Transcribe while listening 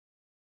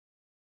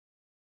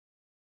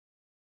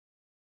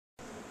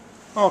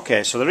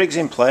Okay, so the rig's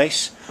in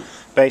place.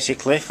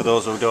 Basically, for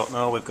those who don't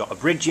know, we've got a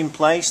bridge in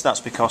place. That's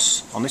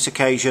because on this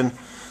occasion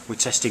we're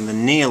testing the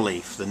near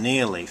leaf. The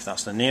near leaf,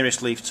 that's the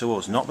nearest leaf to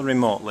us, not the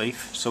remote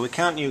leaf. So we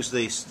can't use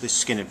this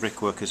skinny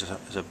brickwork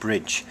as a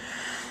bridge.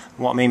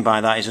 What I mean by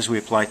that is, as we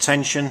apply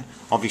tension,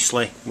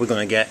 obviously we're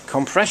going to get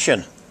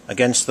compression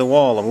against the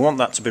wall, and we want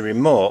that to be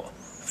remote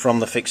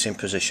from the fixing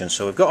position.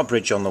 So we've got a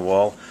bridge on the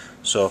wall,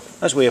 so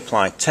as we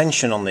apply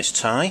tension on this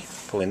tie,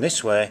 pulling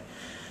this way,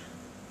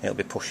 it'll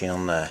be pushing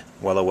on there,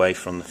 well away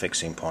from the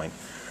fixing point.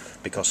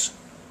 Because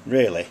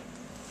really,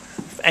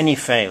 any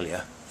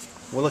failure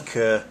will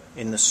occur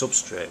in the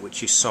substrate,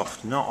 which is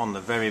soft, not on the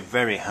very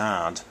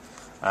hard,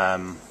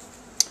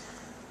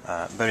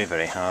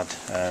 very hard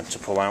to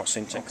pull out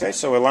Cintec. Okay,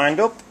 so we're lined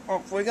up.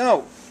 Up we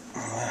go.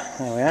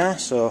 There we are.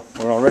 So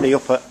we're already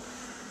up at,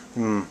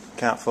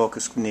 can't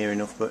focus near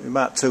enough, but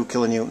about 2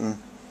 kilonewton,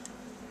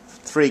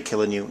 3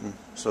 kilonewton.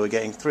 So we're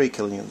getting 3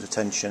 kilonewtons of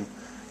tension.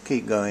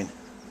 Keep going.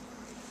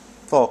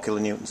 4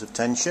 kilonewtons of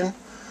tension.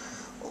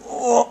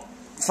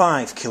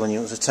 5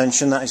 kilonewtons of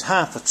tension, that is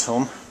half a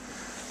tonne.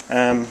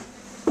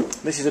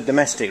 This is a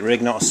domestic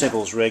rig, not a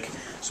Sybil's rig,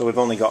 so we've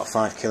only got a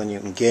 5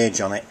 kilonewton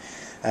gauge on it.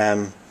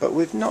 But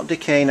we're not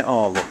decaying at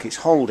all. Look, it's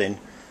holding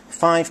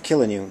 5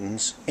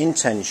 kilonewtons in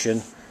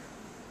tension.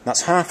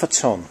 That's half a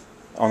tonne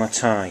on a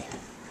tie.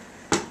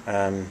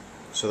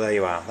 So there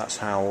you are. That's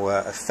how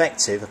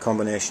effective a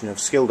combination of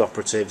skilled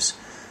operatives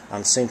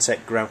and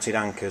Cintec grouted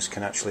anchors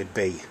can actually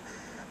be,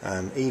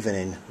 even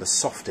in the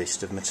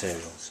softest of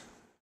materials.